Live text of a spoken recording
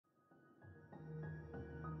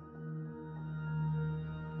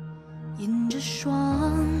迎着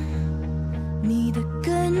霜，你的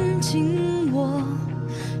跟进我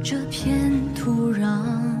这片土壤，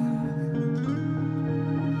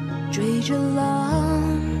追着浪，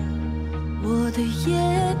我的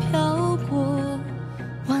夜飘过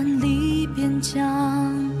万里边疆，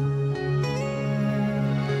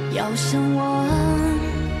遥相望，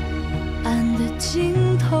岸的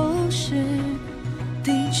尽头是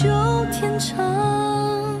地久天长。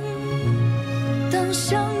当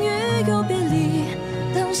相遇又别离，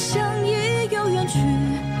当相依又远去，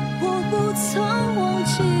我不曾忘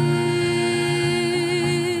记。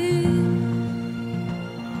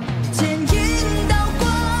剪影刀光，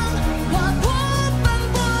划破斑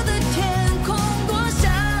驳的天空，夺下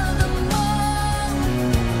的梦，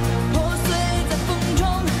破碎在风中，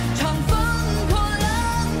长风破浪，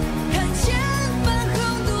看千帆横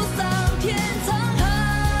渡桑田沧海，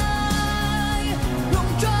戎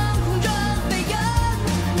装红装飞扬，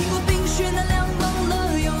你我冰雪难两忘了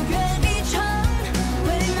有缘一场，唯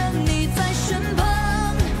愿你在身旁，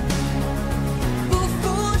不负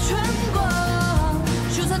春光，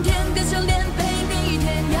收藏天边笑脸，陪你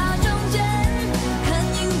天涯仗剑，看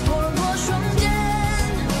萤火落双肩，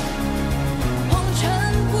红尘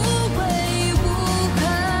无悔无憾。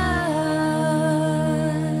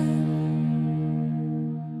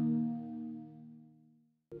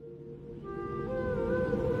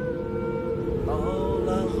浩蓝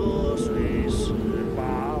河水18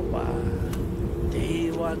万，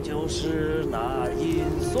堤湾就是那银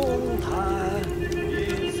松滩。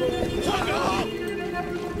银松滩。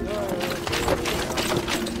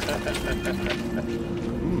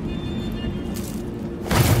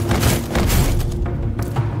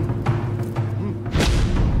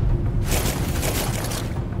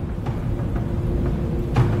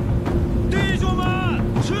弟兄们，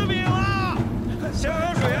吃饼了！加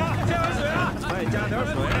点水啊，加点水啊！快加点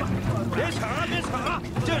水！别抢啊，别抢啊！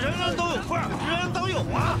这人人都有份儿，人人都有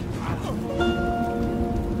啊！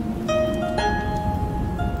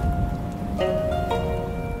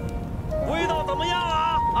味道怎么样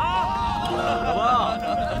啊？老婆，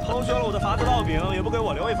偷学了我的法子烙饼，也不给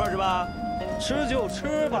我留一份是吧？吃就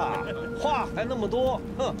吃吧，话还那么多，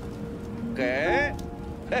哼！给。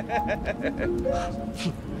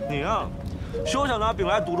你啊，休想拿饼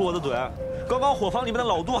来堵住我的嘴！刚刚伙房里面的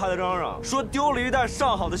老杜还在嚷嚷，说丢了一袋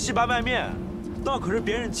上好的细白麦面，那可是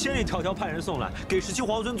别人千里迢迢派人送来给17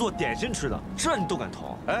皇孙做点心吃的，这你都敢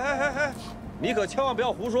偷？哎，你可千万不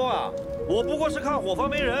要胡说啊！我不过是看伙房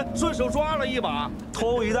没人，顺手抓了一把。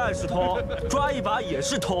偷一袋是偷，抓一把也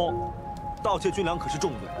是偷，盗窃军粮可是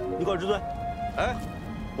重罪，你管治罪？哎，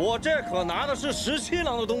我这可拿的是17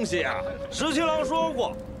郎的东西啊！17郎说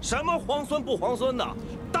过，什么皇孙不皇孙的，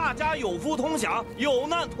大家有福同享，有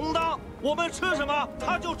难同当。我们吃什么，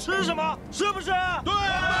他就吃什么，是不是？对。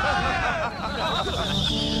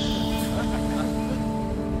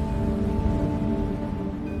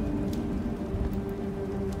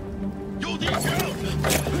有敌情！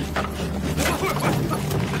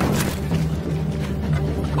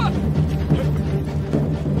快！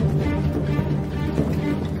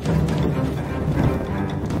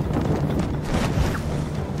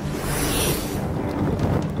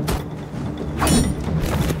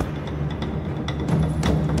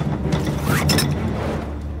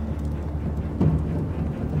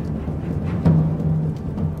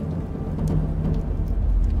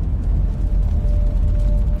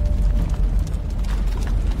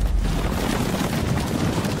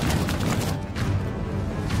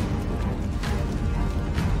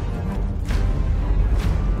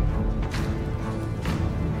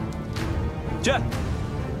进！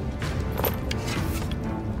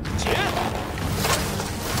起！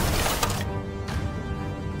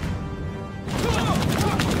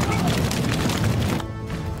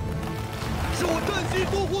是我镇西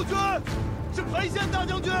都护军，是裴宪大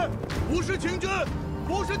将军，不是秦军，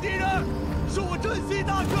不是敌人，是我镇西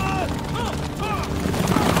大军。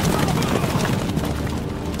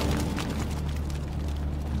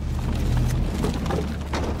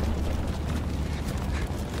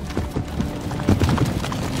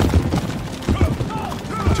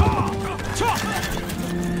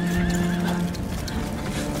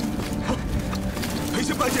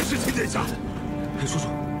裴叔叔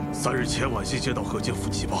，3日前晚些接到河间府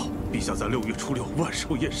急报，陛下在6月初6万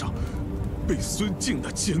寿宴上被孙敬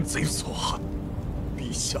的奸贼所害，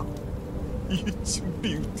陛下已经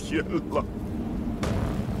病天了。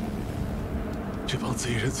这帮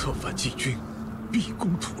贼人策反禁军，逼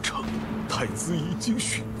攻土城，太子已经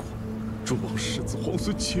殉国，诸王世子皇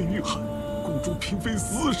孙千余汉，宫中嫔妃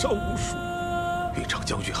死伤无数。云长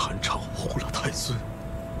将军韩昌护了太孙，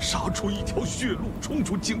杀出一条血路，冲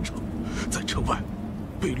出京城，在城外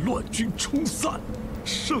被乱军冲散，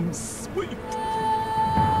生死未卜。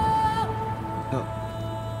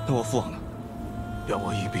那我父王呢？梁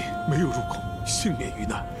王一病没有入宫，幸免于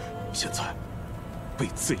难，现在被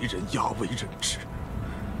贼人押为人质。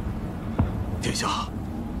殿下，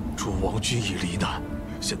诸王军已罹难，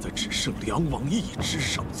现在只剩梁王一支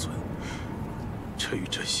尚存。臣与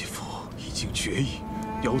朕媳妇已经决议，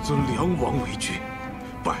要尊梁王为君，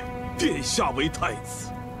拜殿下为太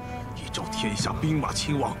子。依照天下兵马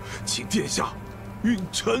亲王，请殿下允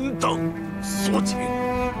臣等所请。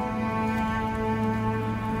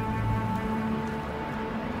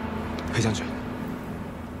裴将军，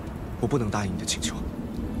我不能答应你的请求。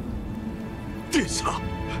殿下，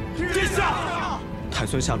殿下，太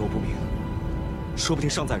孙下落不明，说不定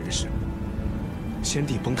尚在人世。先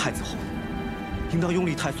帝崩太子后，应当拥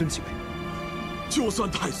立太孙继位。就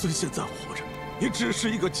算太孙现在活着，也只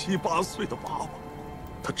是一个7、8岁的娃娃，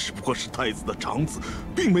他只不过是太子的长子，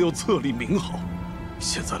并没有册立名号。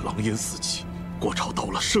现在狼烟四起，国朝到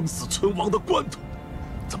了生死存亡的关头，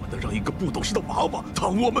怎么能让一个不懂事的娃娃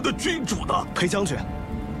当我们的君主呢？裴将军，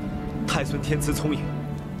太孙天资聪颖，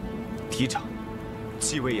嫡长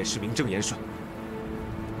继位也是名正言顺。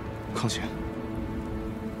况且，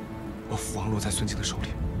我父王落在孙敬的手里，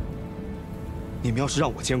你们要是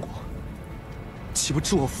让我监国，岂不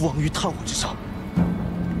置我父王于炭火之上？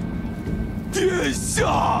殿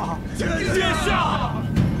下，殿下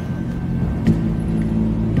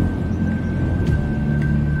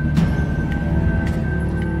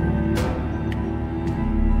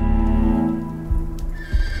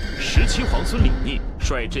！17皇孙李嶷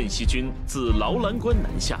率镇西军自劳兰关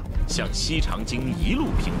南下，向西长京一路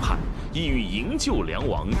平叛，意欲营救梁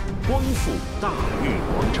王，光复大玉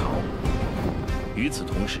王朝。与此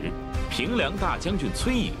同时，平凉大将军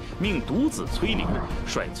崔颖命独子崔琳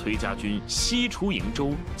率崔家军西出瀛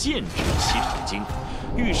州，剑指西长京，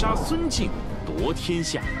欲杀孙敬，夺天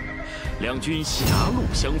下。两军狭路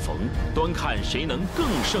相逢，端看谁能更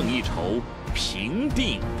胜一筹，平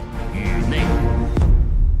定余